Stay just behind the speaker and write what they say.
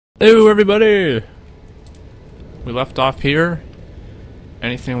Hello everybody! We left off here.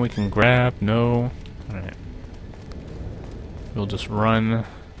 Anything we can grab? No. Alright. We'll just run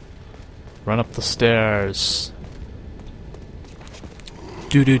up the stairs.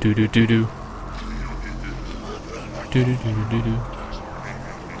 Do do do do do do. Do do do do do do.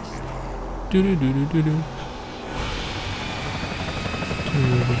 Do do do do do do.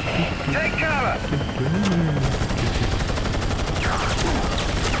 Take cover!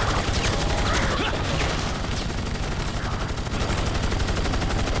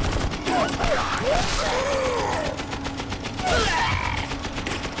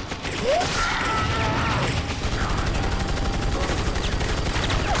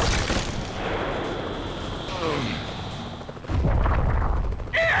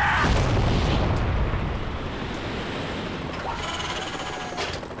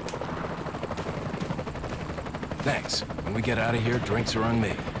 Thanks. When we get out of here, drinks are on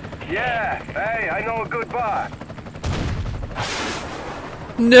me. Yeah, hey, I know a good bar.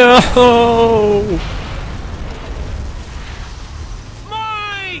 No!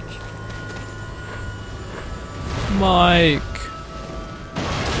 Mike!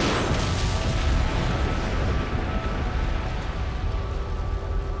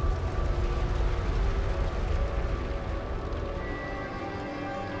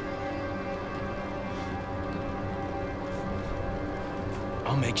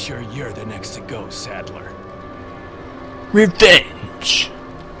 I'll make sure you're the next to go, Saddler. Revenge!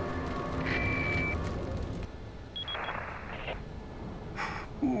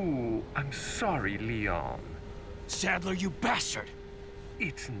 Ooh, I'm sorry, Leon. Saddler, you bastard!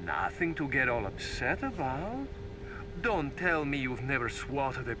 It's nothing to get all upset about. Don't tell me you've never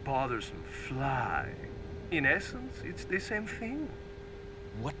swatted a bothersome fly. In essence, it's the same thing.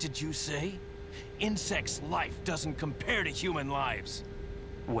 What did you say? Insects' life doesn't compare to human lives.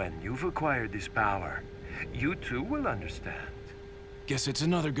 When you've acquired this power, you too will understand. Guess it's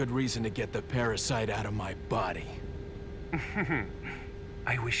another good reason to get the parasite out of my body.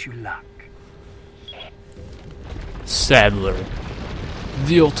 I wish you luck. Saddler,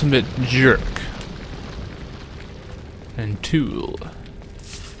 the ultimate jerk, and Tool,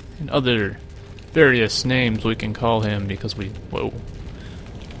 and other various names we can call him because we, whoa,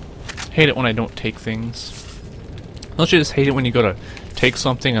 hate it when I don't take things. Don't you just hate it when you go to take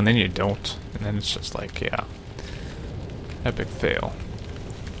something and then you don't, and then it's just like, yeah, epic fail.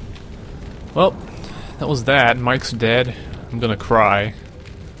 Well, that was that. Mike's dead. I'm gonna cry.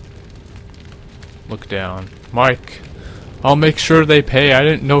 Look down. Mike, I'll make sure they pay. I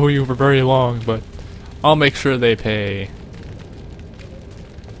didn't know you for very long, but I'll make sure they pay.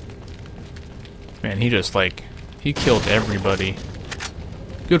 Man, he just like, he killed everybody.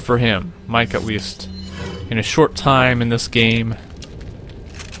 Good for him. Mike, at least, in a short time in this game,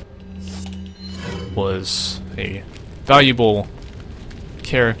 was a valuable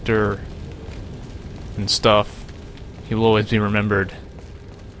character and stuff. He will always be remembered.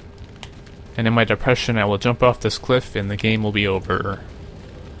 And in my depression, I will jump off this cliff and the game will be over.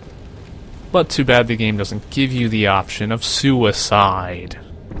 But too bad the game doesn't give you the option of suicide.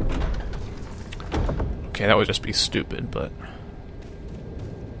 Okay, that would just be stupid, but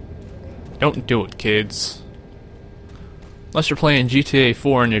don't do it, kids. Unless you're playing GTA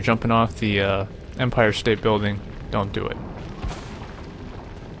 4 and you're jumping off the Empire State Building, don't do it.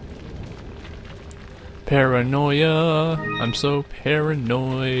 Paranoia. I'm so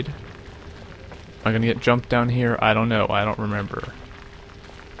paranoid. Am I gonna get jumped down here? I don't know. I don't remember.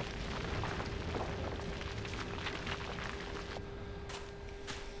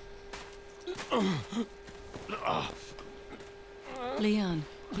 Leon,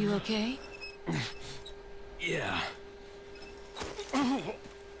 you okay? Yeah.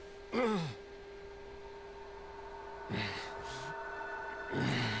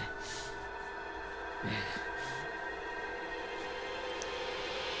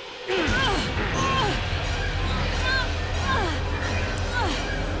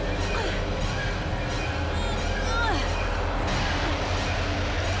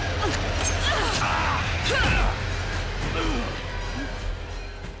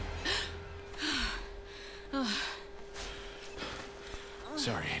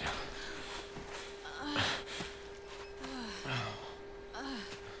 Sorry, Ada.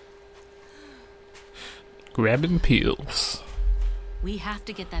 Grabbing pills. We have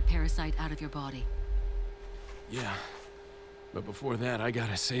to get that parasite out of your body. Yeah. But before that, I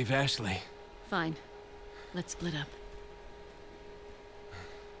gotta save Ashley. Fine. Let's split up.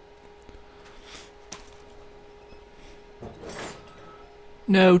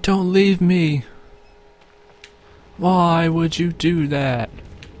 No, don't leave me. Why would you do that?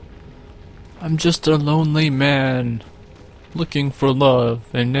 I'm just a lonely man looking for love,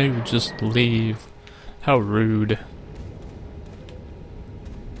 and they would just leave. How rude.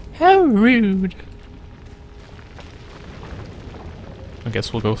 How rude. I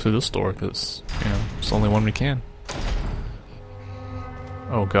guess we'll go through this door, because, you know, it's the only one we can.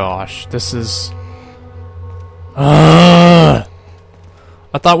 Oh gosh, this is... I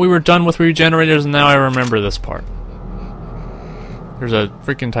thought we were done with regenerators, and now I remember this part. There's a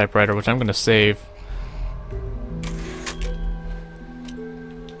freaking typewriter, which I'm gonna save.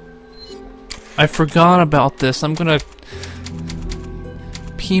 I forgot about this. I'm gonna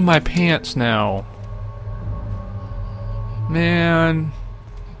pee my pants now. Man.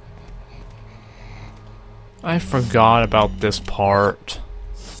 I forgot about this part.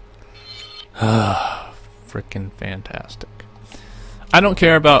 Frickin' fantastic. I don't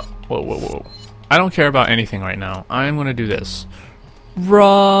care about... Whoa. I don't care about anything right now. I'm gonna do this.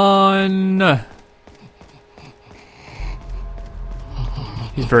 Run!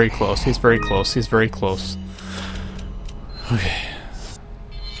 He's very close. He's very close. He's very close. Okay.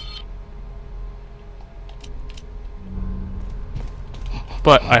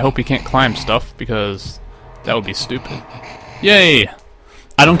 But I hope he can't climb stuff, because that would be stupid. Yay!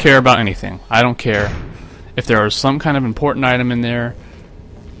 I don't care about anything. I don't care if there is some kind of important item in there,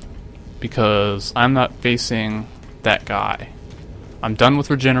 because I'm not facing that guy. I'm done with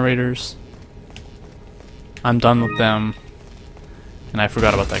regenerators. I'm done with them. And I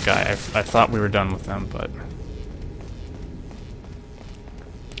forgot about that guy. I thought we were done with them, but...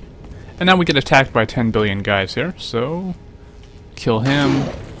 And now we get attacked by 10 billion guys here, so... Kill him,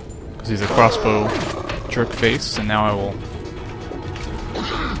 because he's a crossbow jerk face, and now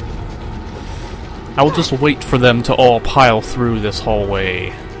I will just wait for them to all pile through this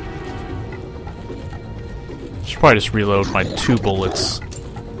hallway. Should probably just reload my 2 bullets.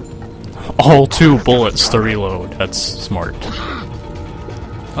 All 2 bullets to reload. That's smart.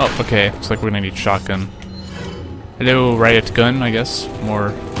 Oh, okay. Looks like we're gonna need shotgun. Hello, riot gun, I guess. More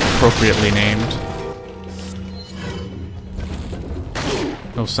appropriately named.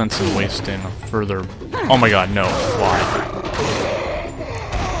 No sense in wasting further... Oh my god, no. Why?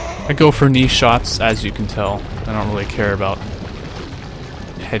 I go for knee shots, as you can tell. I don't really care about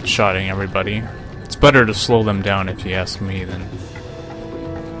headshotting everybody. It's better to slow them down, if you ask me, than...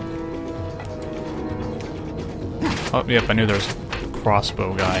 Oh, yep, I knew there was a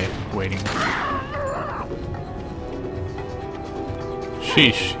crossbow guy waiting.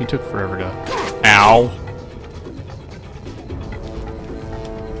 Sheesh, he took forever to... Ow!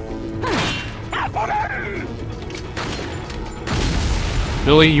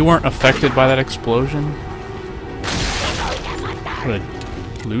 Billy, you weren't affected by that explosion? What a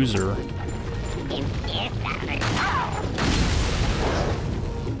loser.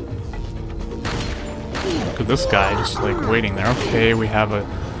 Look at this guy just like waiting there. Okay, we have a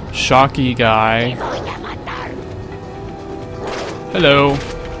shocky guy. Hello.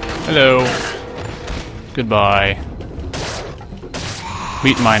 Hello. Goodbye.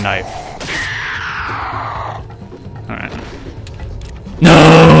 Meet my knife. Alright.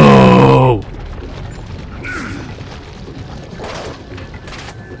 No!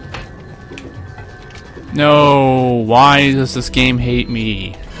 No! Why does this game hate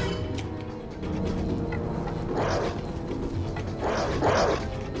me?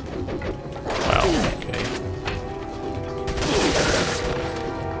 Wow, okay.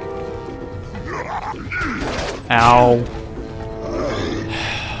 Ow.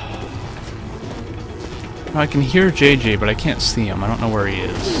 I can hear JJ, but I can't see him. I don't know where he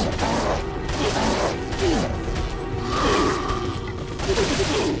is.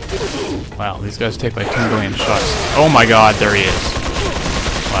 Wow, these guys take like 10 billion shots. Oh my god, there he is.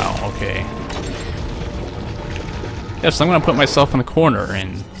 Wow, okay. Yes, I'm gonna put myself in a corner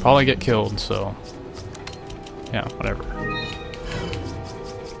and probably get killed, so... Yeah, whatever.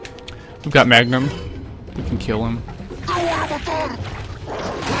 We've got Magnum. We can kill him.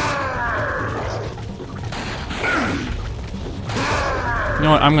 You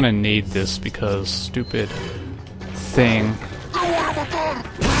know what, I'm gonna need this because stupid thing.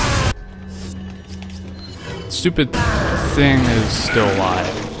 Stupid thing is still alive.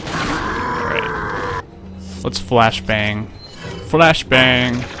 Alright. Let's flashbang.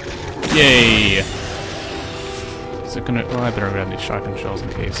 Flashbang! Yay! Is it gonna... Well, I better grab these shotgun shells in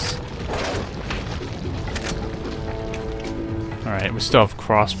case. Alright, we still have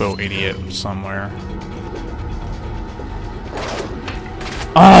crossbow idiot somewhere.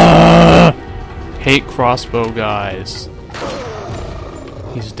 Ah! Hate crossbow guys.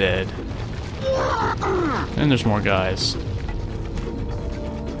 He's dead. And there's more guys.